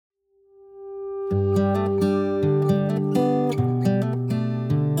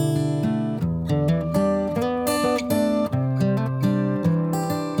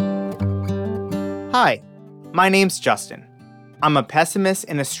My name's Justin. I'm a pessimist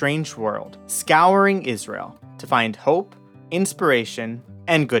in a strange world, scouring Israel to find hope, inspiration,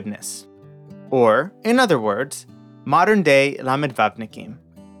 and goodness. Or, in other words, modern-day Lamed Vavnikim,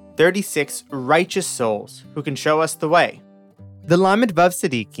 36 righteous souls who can show us the way. The Lamed Vav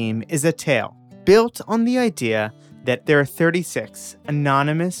Tzadikim is a tale built on the idea that there are 36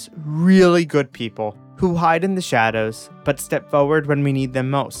 anonymous, really good people who hide in the shadows but step forward when we need them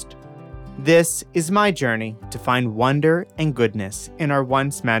most. This is my journey to find wonder and goodness in our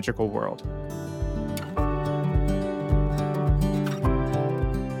once magical world.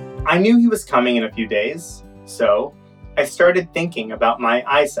 I knew he was coming in a few days, so I started thinking about my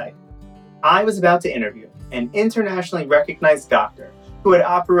eyesight. I was about to interview an internationally recognized doctor who had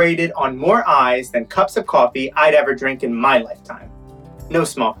operated on more eyes than cups of coffee I'd ever drink in my lifetime. No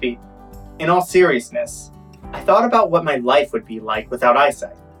small feat. In all seriousness, I thought about what my life would be like without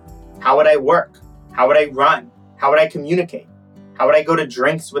eyesight. How would I work? How would I run? How would I communicate? How would I go to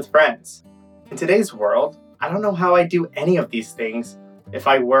drinks with friends? In today's world, I don't know how I'd do any of these things if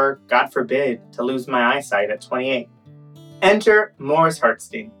I were, God forbid, to lose my eyesight at 28. Enter Morris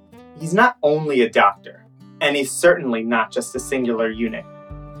Hartstein. He's not only a doctor, and he's certainly not just a singular unit.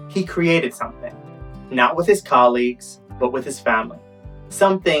 He created something, not with his colleagues, but with his family.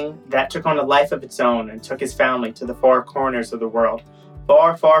 Something that took on a life of its own and took his family to the far corners of the world,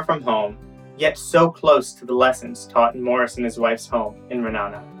 far, far from home, yet so close to the lessons taught in Morris and his wife's home in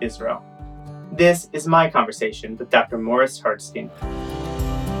Ra'anana, Israel. This is my conversation with Dr. Morris Hartstein.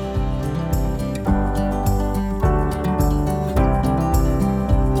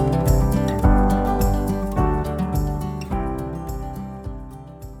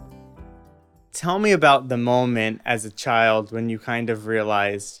 Tell me about the moment as a child when you kind of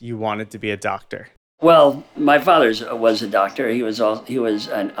realized you wanted to be a doctor. Well, my father was a doctor. He was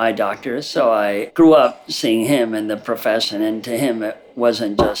an eye doctor, so I grew up seeing him in the profession, and to him it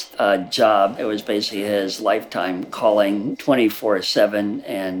wasn't just a job. It was basically his lifetime calling 24/7,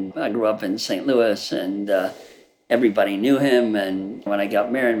 and I grew up in St. Louis, and everybody knew him, and when I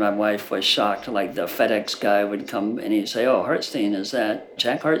got married, my wife was shocked. Like the FedEx guy would come and he'd say, "Oh, Hartstein, is that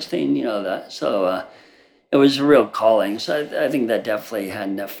Jack Hartstein?" You know that. So it was a real calling. So I think that definitely had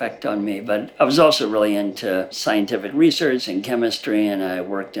an effect on me. But I was also really into scientific research and chemistry, and I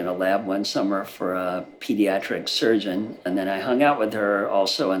worked in a lab one summer for a pediatric surgeon. And then I hung out with her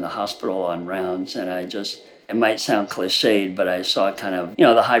also in the hospital on rounds, and it might sound cliched, but I saw kind of,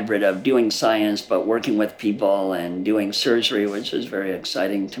 the hybrid of doing science, but working with people and doing surgery, which is very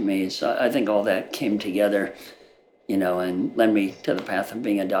exciting to me. So I think all that came together, and led me to the path of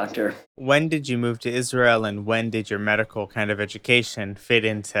being a doctor. When did you move to Israel, and when did your medical kind of education fit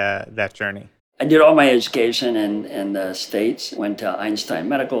into that journey? I did all my education in the States, went to Hartstein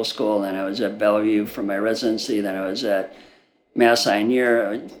Medical School, and I was at Bellevue for my residency. Then I was at Mass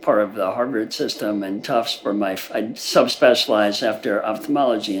Eye, part of the Harvard system, and Tufts for I subspecialized after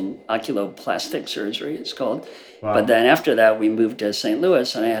ophthalmology in oculoplastic surgery, it's called. Wow. But then after that, we moved to St.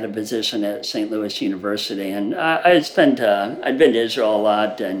 Louis, and I had a position at St. Louis University. And I'd been to Israel a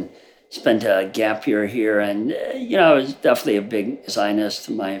lot and spent a gap year here. And, I was definitely a big Zionist.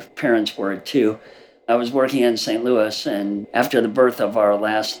 My parents were too. I was working in St. Louis, and after the birth of our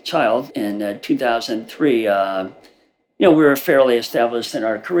last child in 2003, we were fairly established in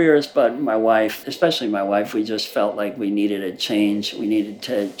our careers, but my wife, especially my wife, we just felt like we needed a change. We needed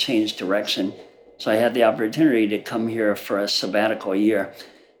to change direction. So I had the opportunity to come here for a sabbatical year.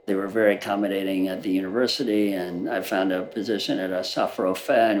 They were very accommodating at the university, and I found a position at a Prof,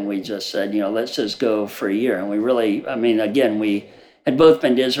 and we just said, let's just go for a year. And we really, we had both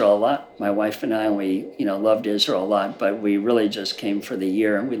been to Israel a lot, my wife and I, and we, loved Israel a lot, but we really just came for the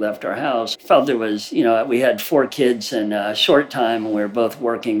year, and we left our house. Felt it was, we had 4 kids in a short time, and we were both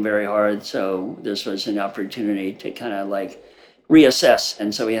working very hard, so this was an opportunity to kind of reassess.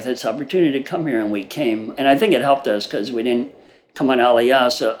 And so we had this opportunity to come here, and we came, and I think it helped us because we didn't come on Aliyah.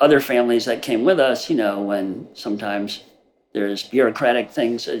 So other families that came with us, when sometimes there's bureaucratic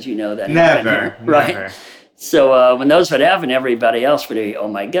things, as you know, that happen here, right? Never. So when those would happen, everybody else would be, oh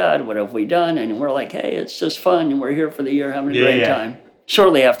my God, what have we done? And we're like, hey, it's just fun, and we're here for the year, having a great time.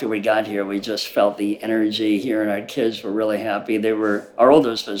 Shortly after we got here, we just felt the energy here, and our kids were really happy. Our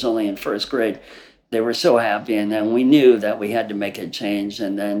oldest was only in first grade. They were so happy, and then we knew that we had to make a change.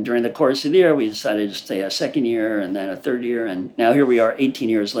 And then during the course of the year, we decided to stay a second year and then a third year. And now here we are 18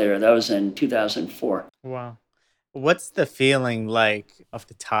 years later. That was in 2004. Wow. What's the feeling like of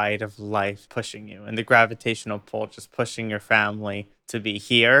the tide of life pushing you and the gravitational pull just pushing your family to be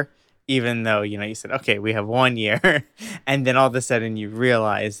here even though, you said, okay, we have 1 year, and then all of a sudden you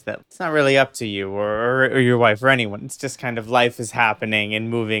realize that it's not really up to you or your wife or anyone. It's just kind of life is happening and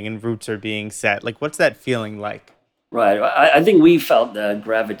moving and roots are being set. Like, what's that feeling like? Right. I think we felt the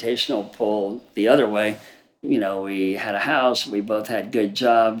gravitational pull the other way. We had a house, we both had good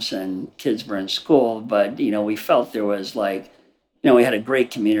jobs, and kids were in school, but, we felt there was we had a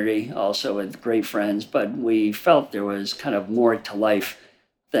great community also with great friends, but we felt there was kind of more to life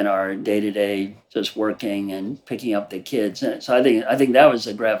than our day to day just working and picking up the kids. And so I think that was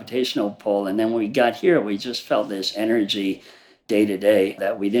a gravitational pull. And then when we got here, we just felt this energy day to day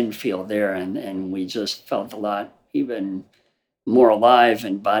that we didn't feel there, and we just felt a lot even more alive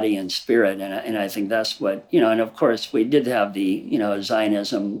in body and spirit. And I think that's what, and of course we did have the,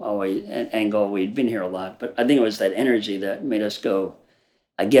 Zionism always an angle. We'd been here a lot, but I think it was that energy that made us go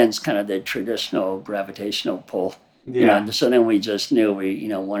against kind of the traditional gravitational pull. Yeah. So then we just knew we,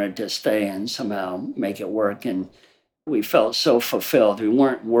 wanted to stay and somehow make it work. And we felt so fulfilled. We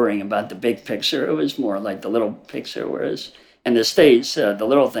weren't worrying about the big picture. It was more like the little picture, whereas in the States, the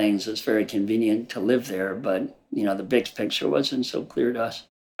little things, it's very convenient to live there, but, the big picture wasn't so clear to us.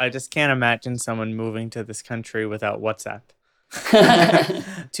 I just can't imagine someone moving to this country without WhatsApp.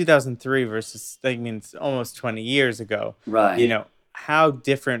 2003 versus, it's almost 20 years ago. Right. How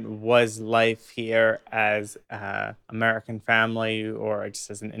different was life here as an American family or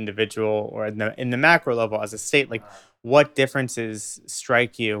just as an individual or in the macro level as a state? Like, what differences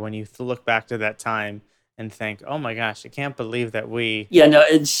strike you when you look back to that time and think, oh my gosh, I can't believe that we... Yeah, no,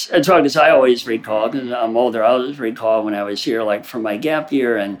 it's hard because I always recall, because I'm older, I always recall when I was here, like for my gap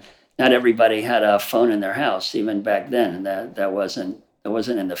year, and not everybody had a phone in their house, even back then. And that wasn't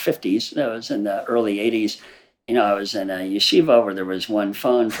in the 50s, that was in the early 80s. I was in a yeshiva where there was one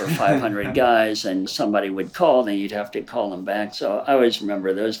phone for 500 guys, and somebody would call, then you'd have to call them back. So I always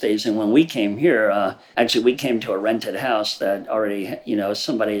remember those days. And when we came here, actually, we came to a rented house that already,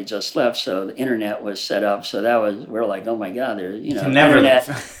 somebody had just left, so the internet was set up. So we're like, oh my God, there's,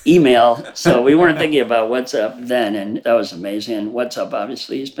 internet, email. So we weren't thinking about WhatsApp then, and that was amazing. And WhatsApp,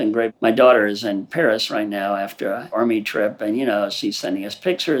 obviously, has been great. My daughter is in Paris right now after an army trip, and, she's sending us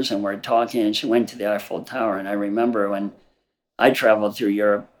pictures, and we're talking, and she went to the Eiffel Tower, and I remember when I traveled through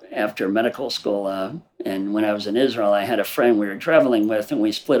Europe after medical school, and when I was in Israel, I had a friend we were traveling with, and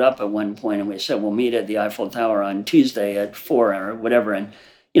we split up at one point, and we said, we'll meet at the Eiffel Tower on Tuesday at 4 or whatever. And,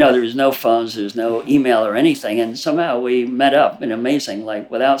 there was no phones, there was no email or anything. And somehow we met up, and amazing, like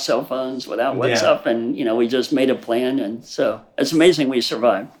without cell phones, without WhatsApp. Yeah. And, we just made a plan. And so it's amazing we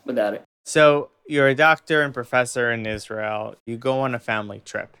survived without it. So you're a doctor and professor in Israel. You go on a family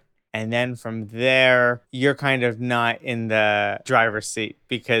trip. And then from there, you're kind of not in the driver's seat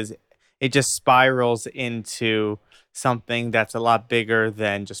because it just spirals into something that's a lot bigger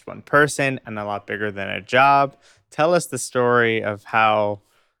than just one person and a lot bigger than a job. Tell us the story of how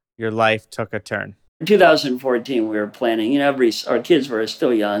your life took a turn. In 2014, we were planning, our kids were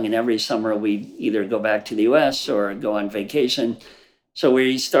still young, and every summer we'd either go back to the U.S. or go on vacation. So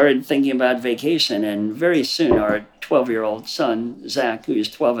we started thinking about vacation, and very soon our 12-year-old son, Zach, who was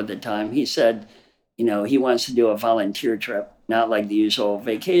 12 at the time, he said, he wants to do a volunteer trip, not like the usual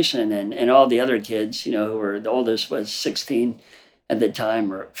vacation. And all the other kids, who were, the oldest was 16 at the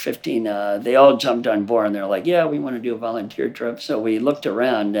time or 15, they all jumped on board, and they're like, yeah, we want to do a volunteer trip. So we looked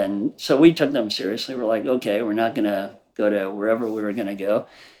around, and so we took them seriously. We're like, okay, we're not going to go to wherever we were going to go.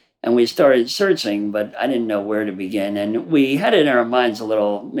 And we started searching, but I didn't know where to begin. And we had it in our minds a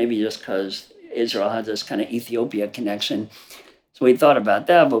little, maybe just because Israel had this kind of Ethiopia connection. So we thought about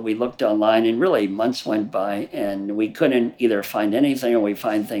that, but we looked online, and really months went by, and we couldn't either find anything, or we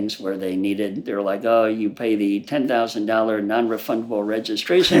find things where they were like, oh, you pay the $10,000 non-refundable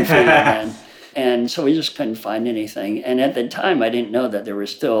registration fee. And so we just couldn't find anything. And at the time, I didn't know that there were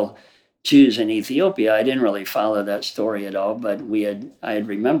still Jews in Ethiopia. I didn't really follow that story at all, but I had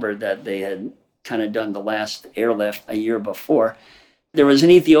remembered that they had kind of done the last airlift a year before. There was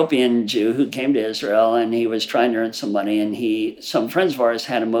an Ethiopian Jew who came to Israel, and he was trying to earn some money, and some friends of ours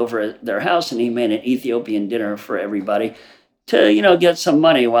had him over at their house, and he made an Ethiopian dinner for everybody to, get some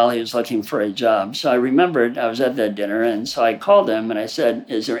money while he was looking for a job. So I remembered I was at that dinner, and so I called him and I said,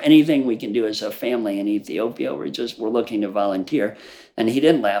 is there anything we can do as a family in Ethiopia? We're looking to volunteer. And he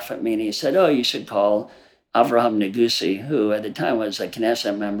didn't laugh at me, and he said, oh, you should call Avraham Negusi, who at the time was a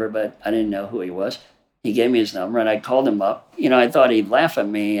Knesset member, but I didn't know who he was. He gave me his number, and I called him up. I thought he'd laugh at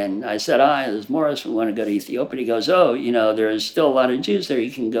me, and I said, there's Morris, we want to go to Ethiopia. He goes, oh, there's still a lot of Jews there.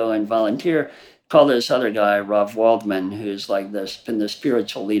 You can go and volunteer. Call this other guy, Rav Waldman, who's been the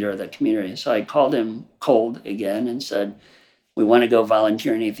spiritual leader of the community. So I called him cold again and said, we want to go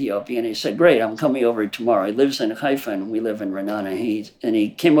volunteer in Ethiopia. And he said, great, I'm coming over tomorrow. He lives in Haifa and we live in Renana. He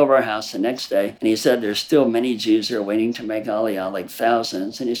came over our house the next day and he said, there's still many Jews there waiting to make Aliyah, like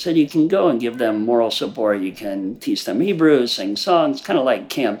thousands. And he said, you can go and give them moral support. You can teach them Hebrew, sing songs, kind of like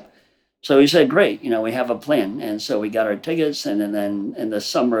camp. So he said, great, we have a plan. And so we got our tickets. And then in the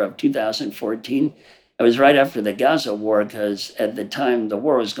summer of 2014, it was right after the Gaza war, because at the time the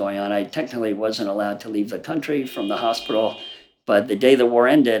war was going on, I technically wasn't allowed to leave the country from the hospital. But the day the war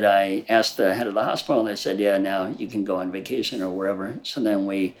ended, I asked the head of the hospital, and they said, yeah, now you can go on vacation or wherever. So then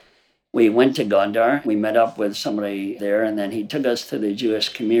we went to Gondar. We met up with somebody there, and then he took us to the Jewish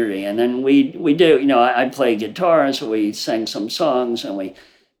community. And then we did, I played guitar, so we sang some songs, and we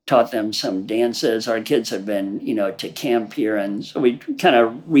taught them some dances. Our kids had been, to camp here, and so we kind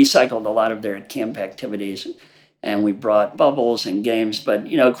of recycled a lot of their camp activities. And we brought bubbles and games, but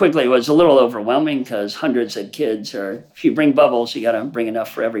quickly it was a little overwhelming because hundreds of kids. Or if you bring bubbles, you got to bring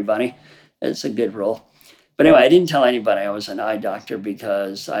enough for everybody. It's a good rule. But anyway, I didn't tell anybody I was an eye doctor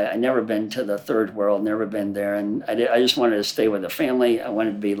because I never been to the third world, never been there, and I just wanted to stay with the family. I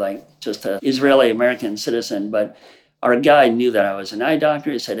wanted to be like just an Israeli American citizen. But our guide knew that I was an eye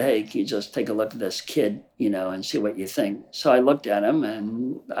doctor. He said, "Hey, can you just take a look at this kid, and see what you think?" So I looked at him,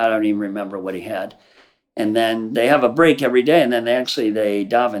 and I don't even remember what he had. And then they have a break every day, and then they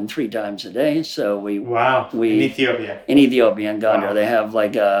daven 3 times a day. So in Ethiopia. In Ethiopia, in Gondar, Wow. they have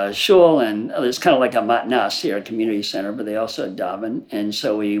like a shul, and there's kind of like a matnas here, a community center, but they also daven. And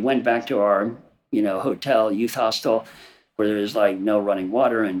so we went back to our, hotel, youth hostel, where there's like no running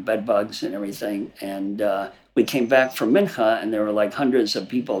water and bed bugs and everything. And we came back from Mincha, and there were like hundreds of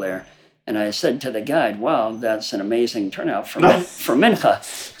people there. And I said to the guide, wow, that's an amazing turnout for Mincha.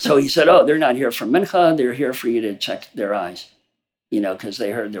 So he said, oh, they're not here for Mincha. They're here for you to check their eyes, because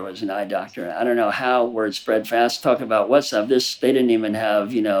they heard there was an eye doctor. I don't know how word spread fast. Talk about WhatsApp. They didn't even have,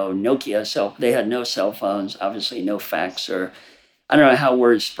 Nokia. They had no cell phones, obviously no fax. Or I don't know how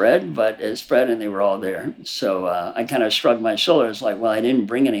word spread, but it spread and they were all there. So I kind of shrugged my shoulders like, well, I didn't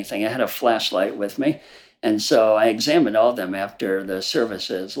bring anything. I had a flashlight with me. And so I examined all of them after the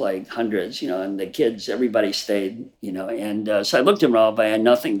services, like hundreds, and the kids, everybody stayed, and so I looked at them all, but I had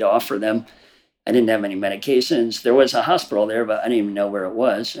nothing to offer them. I didn't have any medications. There was a hospital there, but I didn't even know where it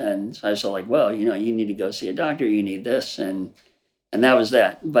was. And so I was like, well, you need to go see a doctor, you need this. And that was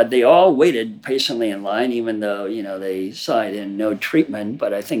that. But they all waited patiently in line, even though, they saw it in no treatment.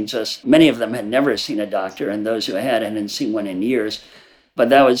 But I think just many of them had never seen a doctor, and those who hadn't seen one in years. But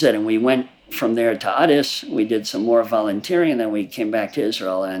that was it. And we went from there to Addis. We did some more volunteering, and then we came back to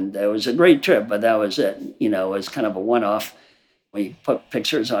Israel. And it was a great trip, but that was it. It was kind of a one-off. We put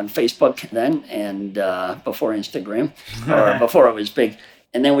pictures on Facebook then, and before Instagram, or before it was big.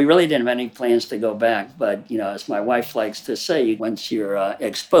 And then we really didn't have any plans to go back. But, as my wife likes to say, once you're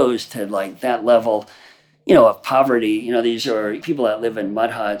exposed to like that level, of poverty, these are people that live in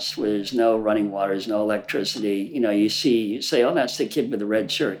mud huts where there's no running water, there's no electricity. You say, oh, that's the kid with the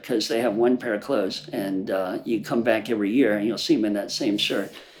red shirt, because they have one pair of clothes. And you come back every year and you'll see them in that same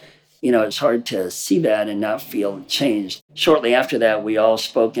shirt. It's hard to see that and not feel changed. Shortly after that, we all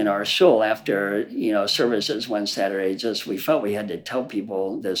spoke in our shul after, services one Saturday. We felt we had to tell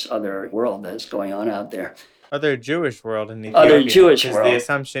people this other world that's going on out there. Other Jewish world in Ethiopia. Other Jewish world. The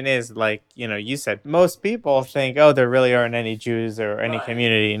assumption is, like, you said, most people think, oh, there really aren't any Jews or any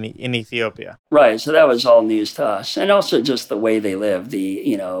community in Ethiopia. Right. So that was all news to us. And also just the way they live,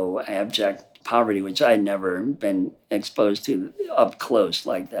 the, abject poverty, which I had never been exposed to up close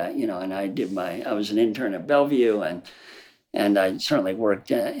like that, and I was an intern at Bellevue, and I certainly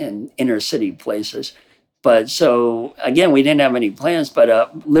worked in inner city places. But so, again, we didn't have any plans,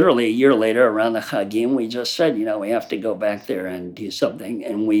 but literally a year later, around the Chagim, we just said, we have to go back there and do something.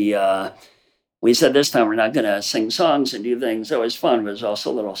 And we said this time we're not going to sing songs and do things. It was fun, but it was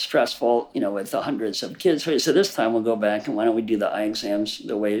also a little stressful, with the hundreds of kids. So we said this time we'll go back, and why don't we do the eye exams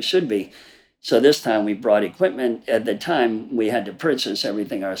the way it should be? So this time we brought equipment. At the time, we had to purchase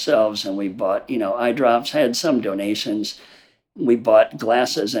everything ourselves, and we bought, eye drops, had some donations. We bought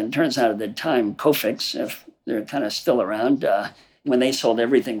glasses, and it turns out at the time, Kofix, if they're kind of still around, when they sold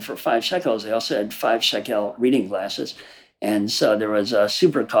everything for 5 shekels, they also had 5 shekel reading glasses. And so there was a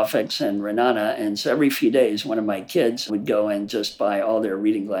Super Kofix and Renana, and so every few days, one of my kids would go and just buy all their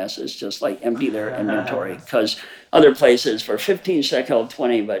reading glasses, just like empty their inventory, because other places for 15 shekel,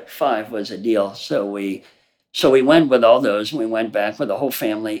 20, but 5 was a deal. So we went with all those, and we went back with the whole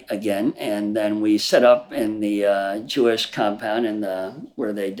family again, and then we set up in the Jewish compound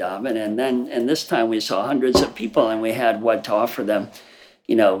where they daven, and this time we saw hundreds of people, and we had what to offer them.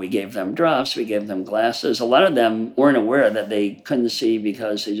 We gave them drops, we gave them glasses. A lot of them weren't aware that they couldn't see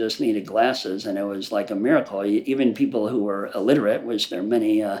because they just needed glasses, and it was like a miracle. Even people who were illiterate, which there are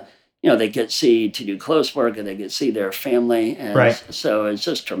many, they could see to do close work, and they could see their family. And Right. so it's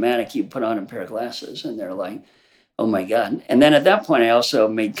just dramatic. You put on a pair of glasses, and they're like, oh my God. And then at that point, I also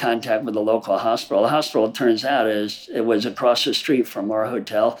made contact with the local hospital. The hospital, it turns out, it was across the street from our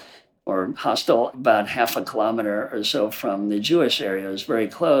hotel or hostel, about half a kilometer or so from the Jewish area. It was very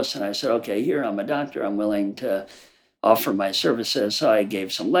close. And I said, okay, here, I'm a doctor. I'm willing to offer my services. So I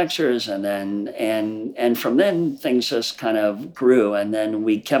gave some lectures, and then and from then things just kind of grew. And then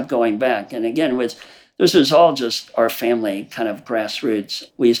we kept going back. And again, this was all just our family kind of grassroots.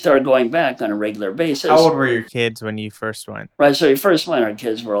 We started going back on a regular basis. How old were your kids when you first went? Right, so we first went, our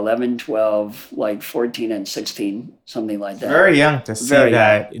kids were 11, 12, like 14 and 16, something like that. Very young to see Very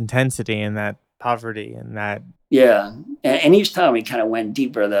that intensity and that poverty and that. Yeah. And each time we kind of went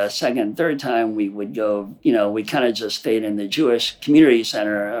deeper. The second, third time we would go, we kind of just stayed in the Jewish community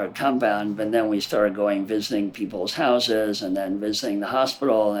center or compound, but then we started going, visiting people's houses and then visiting the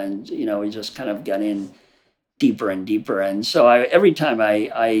hospital. And, we just kind of got in deeper and deeper. And so every time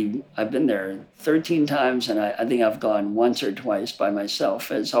I've been there 13 times, and I think I've gone once or twice by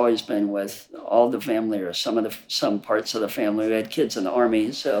myself. It's always been with all the family or some parts of the family. We had kids in the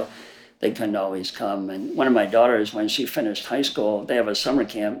Army, so they couldn't always come. And one of my daughters, when she finished high school, they have a summer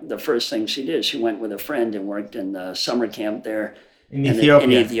camp. The first thing she did, she went with a friend and worked in the summer camp there in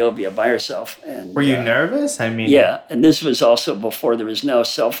Ethiopia by herself. And were you nervous? Yeah, and this was also before there was no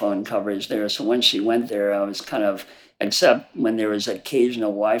cell phone coverage there. So when she went there, I was kind of, except when there was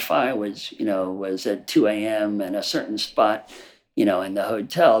occasional Wi-Fi, which was at 2 a.m. in a certain spot, in the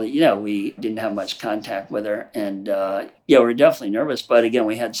hotel, we didn't have much contact with her. And, we were definitely nervous. But again,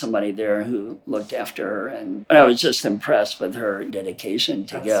 we had somebody there who looked after her. But I was just impressed with her dedication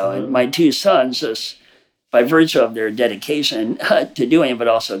to go. And my two sons, just by virtue of their dedication to doing it, but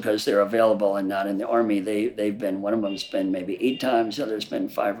also because they're available and not in the Army, they've been, one of them's been maybe 8 times, the other's been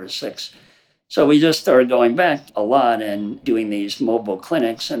 5 or 6. So we just started going back a lot and doing these mobile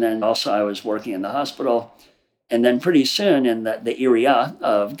clinics. And then also I was working in the hospital. And then pretty soon in the area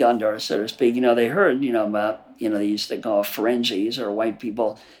of Gondar, so to speak, they heard, about, these they call pharynges or white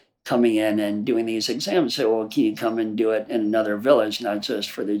people coming in and doing these exams. Say, well, can you come and do it in another village, not just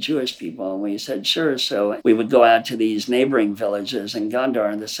for the Jewish people? And we said, sure. So we would go out to these neighboring villages in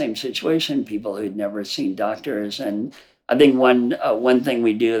Gondar in the same situation, people who'd never seen doctors. And I think one thing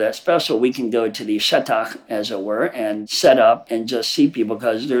we do that's special, we can go to the shetach, as it were, and set up and just see people,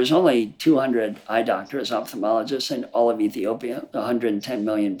 because there's only 200 eye doctors, ophthalmologists in all of Ethiopia, 110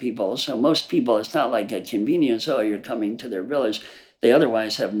 million people. So most people, it's not like a convenience, oh, you're coming to their village. They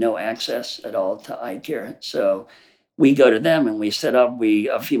otherwise have no access at all to eye care. So we go to them and we set up,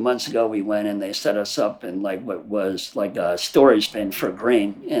 a few months ago, we went and they set us up in like what was like a storage bin for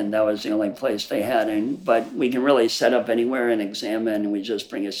grain. And that was the only place they had. But we can really set up anywhere and examine, and we just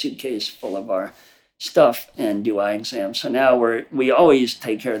bring a suitcase full of our stuff and do eye exams. So now we always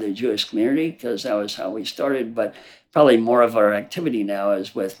take care of the Jewish community because that was how we started. But probably more of our activity now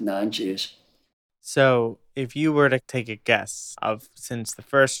is with non-Jews. So if you were to take a guess of, since the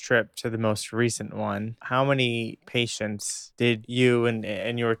first trip to the most recent one, how many patients did you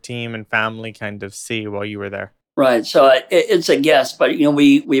and your team and family kind of see while you were there? Right. So it's a guess, but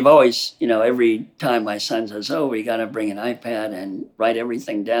we've always, every time my son says, "Oh, we got to bring an iPad and write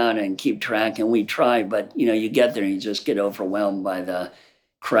everything down and keep track," and we try, but you get there and you just get overwhelmed by the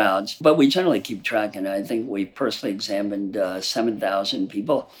crowds. But we generally keep track, and I think we personally examined 7,000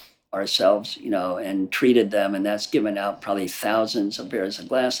 people ourselves, and treated them, and that's given out probably thousands of pairs of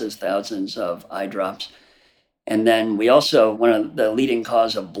glasses, thousands of eye drops. And then we also, one of the leading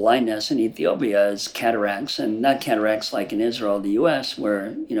cause of blindness in Ethiopia is cataracts, and not cataracts like in Israel, the US,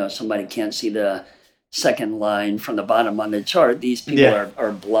 where, somebody can't see the second line from the bottom on the chart. These people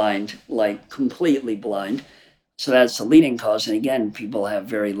are blind, like completely blind. So that's the leading cause. And again, people have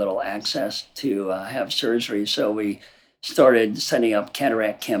very little access to have surgery. So we started setting up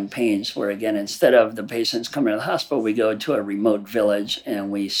cataract campaigns where, again, instead of the patients coming to the hospital, we go to a remote village and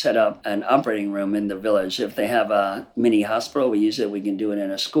we set up an operating room in the village. If they have a mini hospital, we use it. We can do it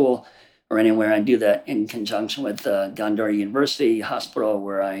in a school or anywhere. I do that in conjunction with Gondar University Hospital,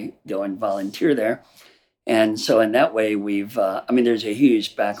 where I go and volunteer there. And so in that way, there's a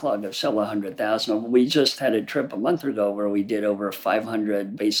huge backlog of several 100,000. We just had a trip a month ago where we did over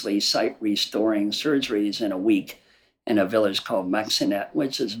 500 basically sight restoring surgeries in a week in a village called Maxinet,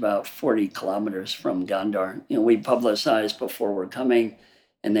 which is about 40 kilometers from Gondar. We publicized before we're coming,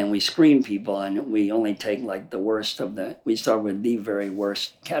 And then we screen people, and we only take like the worst we start with the very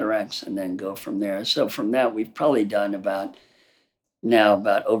worst cataracts and then go from there. So from that, we've probably done about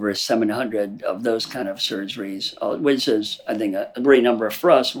over 700 of those kind of surgeries, which is, I think, a great number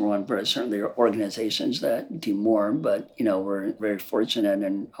for us. We're one, but certainly there are organizations that do more, but, we're very fortunate,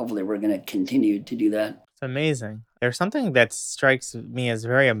 and hopefully we're going to continue to do that. It's amazing. There's something that strikes me as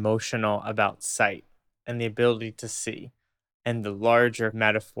very emotional about sight and the ability to see, and the larger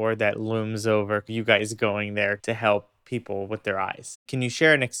metaphor that looms over you guys going there to help people with their eyes. Can you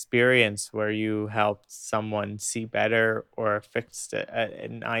share an experience where you helped someone see better or fixed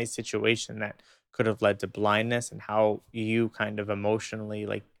an eye situation that could have led to blindness, and how you kind of emotionally,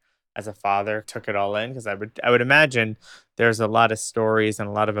 like as a father, took it all in? Because I would imagine there's a lot of stories and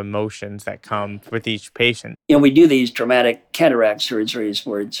a lot of emotions that come with each patient. We do these dramatic cataract surgeries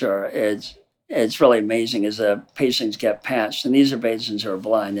where it's really amazing as the patients get patched, and these are patients who are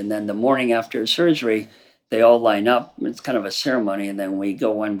blind, and then the morning after surgery, they all line up. It's kind of a ceremony, and then we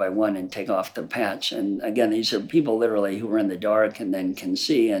go one by one and take off the patch. And again, these are people literally who are in the dark and then can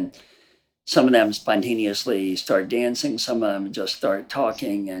see, and some of them spontaneously start dancing, some of them just start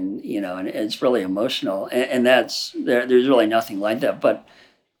talking, and and it's really emotional. And that's there's really nothing like that. But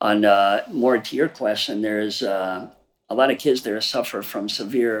on more to your question, there's a lot of kids there suffer from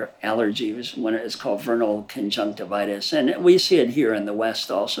severe allergies. When it's called vernal conjunctivitis, and we see it here in the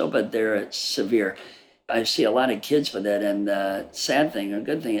West also, but there it's severe. I see a lot of kids with it, and the sad thing or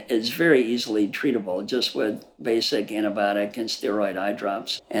good thing, it's very easily treatable just with basic antibiotic and steroid eye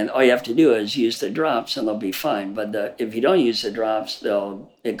drops. And all you have to do is use the drops and they'll be fine. But if you don't use the drops,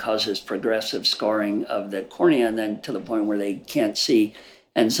 it causes progressive scarring of the cornea, and then to the point where they can't see.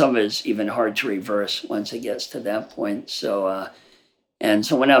 And some of it's even hard to reverse once it gets to that point. So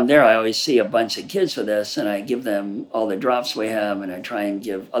when I'm there, I always see a bunch of kids with this, and I give them all the drops we have, and I try and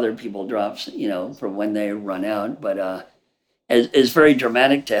give other people drops, for when they run out. But it's very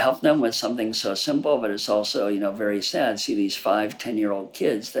dramatic to help them with something so simple, but it's also, very sad to see these 5-10-year-old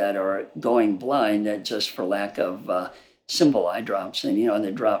kids that are going blind just for lack of simple eye drops. And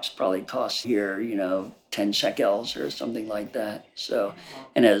the drops probably cost here, 10 shekels or something like that. So,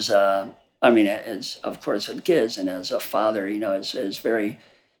 and as of course with kids, and as a father, it's very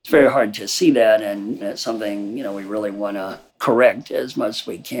hard to see that, and it's something we really want to correct as much as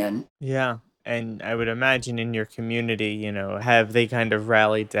we can. Yeah. And I would imagine in your community, have they kind of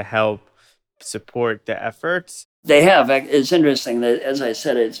rallied to help support the efforts? They have. It's interesting that, as I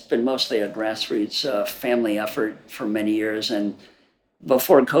said, it's been mostly a grassroots family effort for many years, and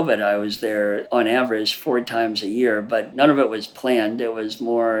before COVID, I was there on average 4 times a year, but none of it was planned. It was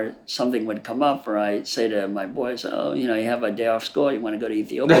more something would come up, or I'd say to my boys, "Oh, you have a day off school. You want to go to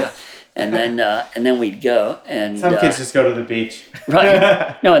Ethiopia?" and then we'd go. And some kids just go to the beach,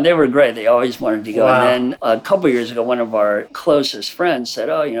 right? No, and they were great. They always wanted to go. Wow. And then a couple of years ago, one of our closest friends said,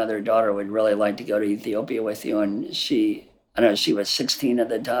 "Oh, their daughter would really like to go to Ethiopia with you," and I know she was 16 at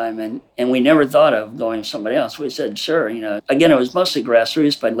the time, and we never thought of going with somebody else. We said, sure, Again, it was mostly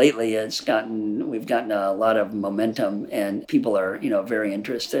grassroots, but lately we've gotten a lot of momentum, and people are, very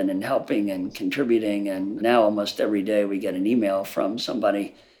interested in helping and contributing. And now almost every day we get an email from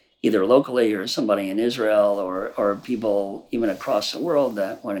somebody, either locally or somebody in Israel, or people even across the world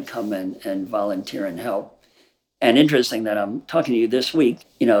that want to come and volunteer and help. And interesting that I'm talking to you this week.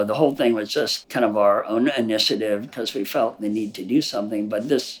 The whole thing was just kind of our own initiative because we felt the need to do something. But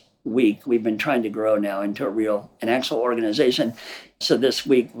this week, we've been trying to grow now into an actual organization. So this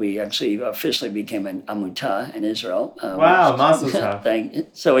week, we actually officially became an Amutah in Israel. Wow, mazel tov. Thank you.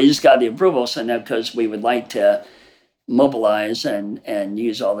 So we just got the approval. So now, because we would like to mobilize and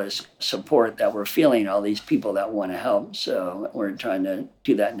use all this support that we're feeling, all these people that want to help. So we're trying to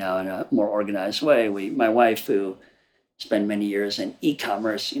do that now in a more organized way. My wife, who spent many years in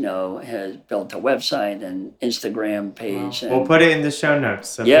e-commerce, has built a website and Instagram page. Wow. And we'll put it in the show notes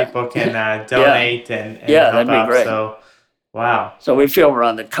so people can donate and yeah, help that'd be out. great. So, wow. So we feel we're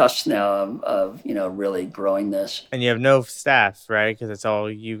on the cusp now of really growing this. And you have no staff, right? Because it's all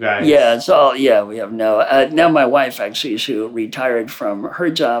you guys. Yeah, it's all, we have no. Now my wife, actually, she retired from her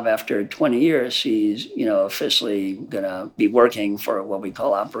job after 20 years. She's, officially going to be working for what we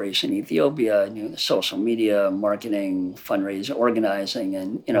call Operation Ethiopia, social media, marketing, fundraising, organizing.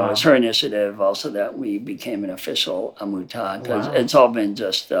 And, Wow. It's her initiative also that we became an official Amutah, because Wow. it's all been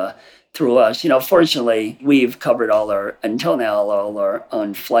just through us. Fortunately, we've covered until now, all our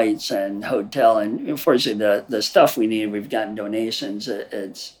own flights and hotel. And unfortunately, the stuff we need, we've gotten donations.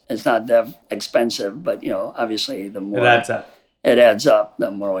 It's not that expensive, but, obviously the more. That's up. it adds up the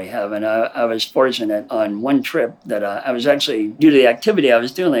more we have. And I was fortunate on one trip that I was actually, due to the activity I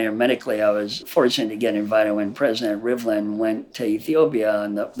was doing there medically, I was fortunate to get invited when President Rivlin went to Ethiopia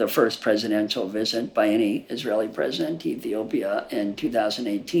on the first presidential visit by any Israeli president to Ethiopia in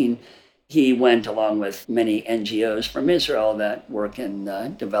 2018. He went along with many NGOs from Israel that work in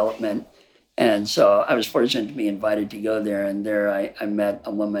development. And so I was fortunate to be invited to go there. And there I met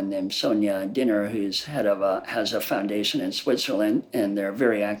a woman named Sonia Dinner, who's has a foundation in Switzerland, and they're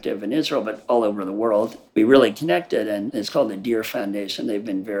very active in Israel, but all over the world. We really connected, and it's called the Deer Foundation. They've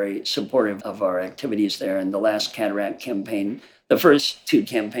been very supportive of our activities there. And the last cataract campaign, the first two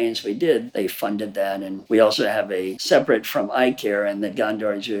campaigns we did, they funded that. And we also have a separate from eye care in the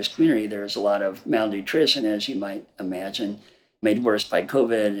Gondar Jewish community. There's a lot of malnutrition, as you might imagine, made worse by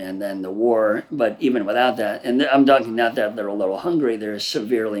COVID and then the war. But even without that, and I'm talking not that they're a little hungry, they're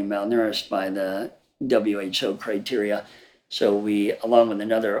severely malnourished by the WHO criteria. So we, along with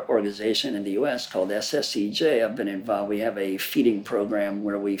another organization in the US called SSCJ, have been involved. We have a feeding program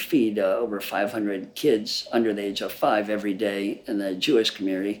where we feed over 500 kids under the age of 5 every day in the Jewish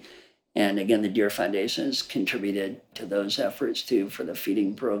community. And again, the Deer Foundation has contributed to those efforts too for the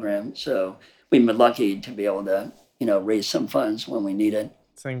feeding program. So we've been lucky to be able to raise some funds when we need it.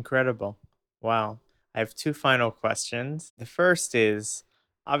 It's incredible. Wow. I have two final questions. The first is,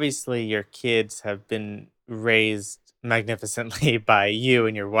 obviously your kids have been raised magnificently by you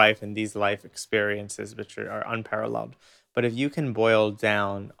and your wife in these life experiences, which are unparalleled. But if you can boil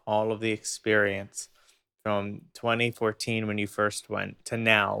down all of the experience from 2014 when you first went to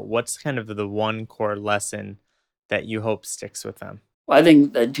now, what's kind of the one core lesson that you hope sticks with them? Well, I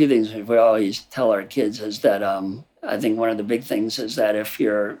think the two things we always tell our kids is that I think one of the big things is that if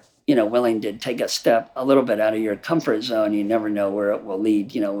you're willing to take a step a little bit out of your comfort zone, you never know where it will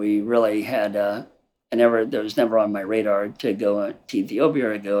lead. We really had there was never on my radar to go to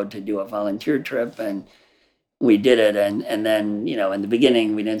Ethiopia or go to do a volunteer trip, and we did it. And then in the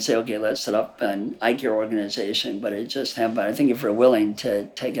beginning we didn't say, okay, let's set up an eye care organization, but it just happened. I think if you're willing to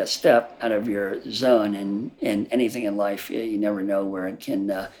take a step out of your zone and anything in life, you never know where it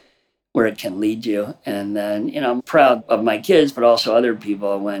can lead you. And then, I'm proud of my kids, but also other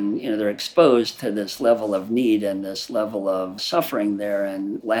people when, they're exposed to this level of need and this level of suffering there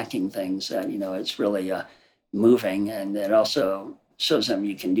and lacking things that, it's really moving. And it also shows them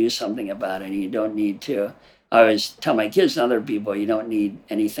you can do something about it. And you don't need to. I always tell my kids and other people, you don't need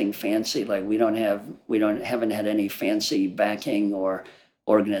anything fancy. Like we haven't had any fancy backing or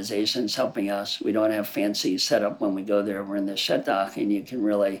organizations helping us. We don't have fancy setup when we go there. We're in the Shetach, and you can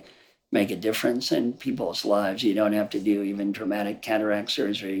really make a difference in people's lives. You don't have to do even dramatic cataract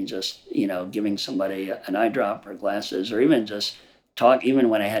surgery, just, giving somebody an eye drop or glasses, or even just talk. Even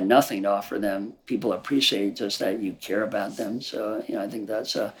when I had nothing to offer them, people appreciate just that you care about them. So, I think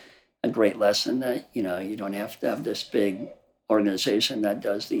that's a great lesson that, you don't have to have this big organization that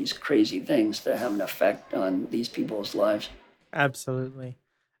does these crazy things to have an effect on these people's lives. Absolutely.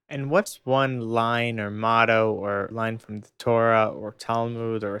 And what's one line or motto or line from the Torah or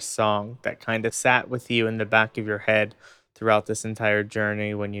Talmud or a song that kind of sat with you in the back of your head throughout this entire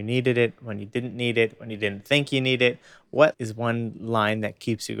journey, when you needed it, when you didn't need it, when you didn't think you need it? What is one line that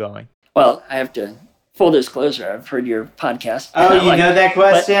keeps you going? Well, I have to, full disclosure, I've heard your podcast. Oh, you know that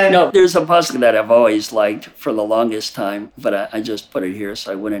question? No, there's a pasuk that I've always liked for the longest time, but I just put it here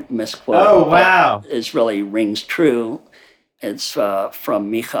so I wouldn't misquote. Oh, wow. It really rings true. It's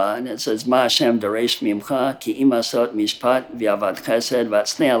from Micha, and it says, Ma Hashem daresh mimcha ki imasot mishpat v'avad chesed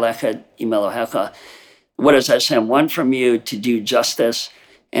v'atznei alechet im Elohecha. What does Hashem want from you? To do justice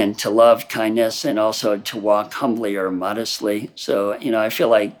and to love kindness, and also to walk humbly or modestly. So, I feel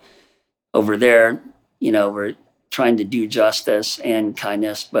like over there, we're trying to do justice and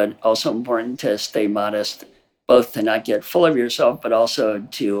kindness, but also important to stay modest, both to not get full of yourself, but also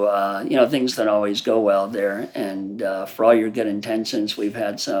to, things don't always go well there. And for all your good intentions, we've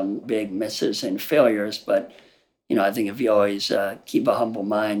had some big misses and failures. But, I think if you always keep a humble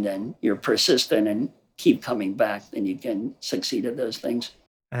mind and you're persistent and keep coming back, then you can succeed at those things.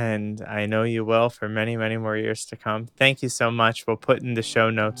 And I know you will for many, many more years to come. Thank you so much. We'll put in the show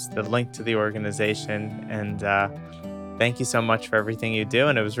notes the link to the organization. And thank you so much for everything you do.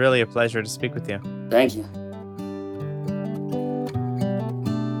 And it was really a pleasure to speak with you. Thank you.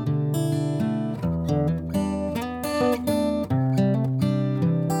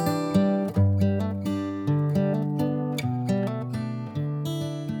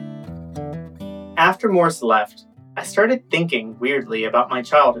 After Morse left, I started thinking weirdly about my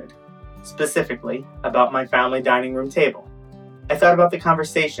childhood, specifically about my family dining room table. I thought about the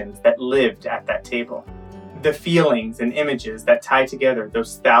conversations that lived at that table. The feelings and images that tie together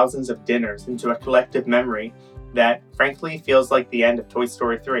those thousands of dinners into a collective memory that, frankly, feels like the end of Toy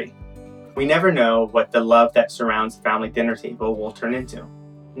Story 3. We never know what the love that surrounds the family dinner table will turn into.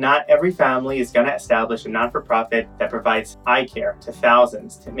 Not every family is going to establish a non-for-profit that provides eye care to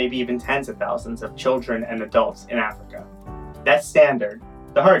thousands, to maybe even tens of thousands of children and adults in Africa. That standard,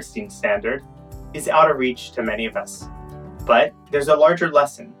 the Hartstein standard, is out of reach to many of us. But there's a larger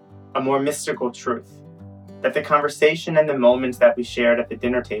lesson, a more mystical truth, that the conversation and the moments that we shared at the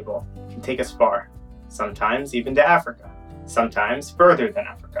dinner table can take us far, sometimes even to Africa, sometimes further than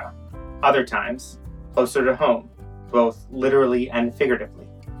Africa, other times closer to home, both literally and figuratively.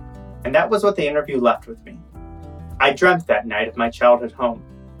 And that was what the interview left with me. I dreamt that night of my childhood home,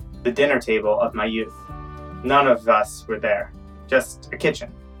 the dinner table of my youth. None of us were there, just a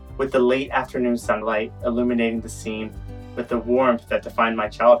kitchen, with the late afternoon sunlight illuminating the scene with the warmth that defined my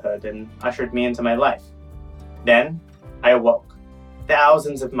childhood and ushered me into my life. Then, I awoke,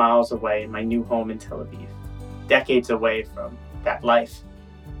 thousands of miles away in my new home in Tel Aviv, decades away from that life.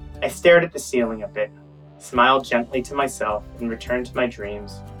 I stared at the ceiling a bit, smiled gently to myself, and returned to my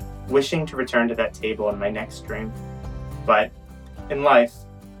dreams, wishing to return to that table in my next dream. But in life,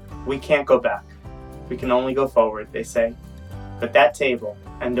 we can't go back. We can only go forward, they say. But that table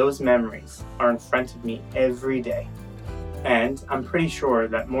and those memories are in front of me every day. And I'm pretty sure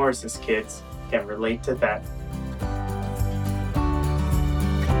that Morris's kids can relate to that.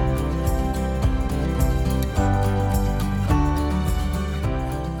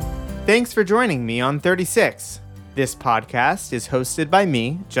 Thanks for joining me on 36. This podcast is hosted by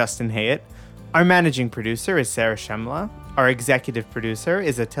me, Justin Hayet. Our managing producer is Sarah Shemla. Our executive producer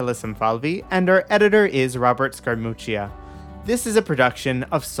is Attila Samfalvi, and our editor is Robert Scarmuccia. This is a production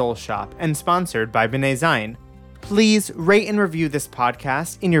of Soul Shop and sponsored by B'nai Zion. Please rate and review this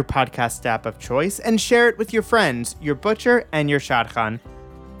podcast in your podcast app of choice and share it with your friends, your butcher, and your shadchan.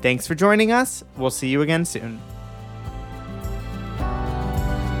 Thanks for joining us. We'll see you again soon.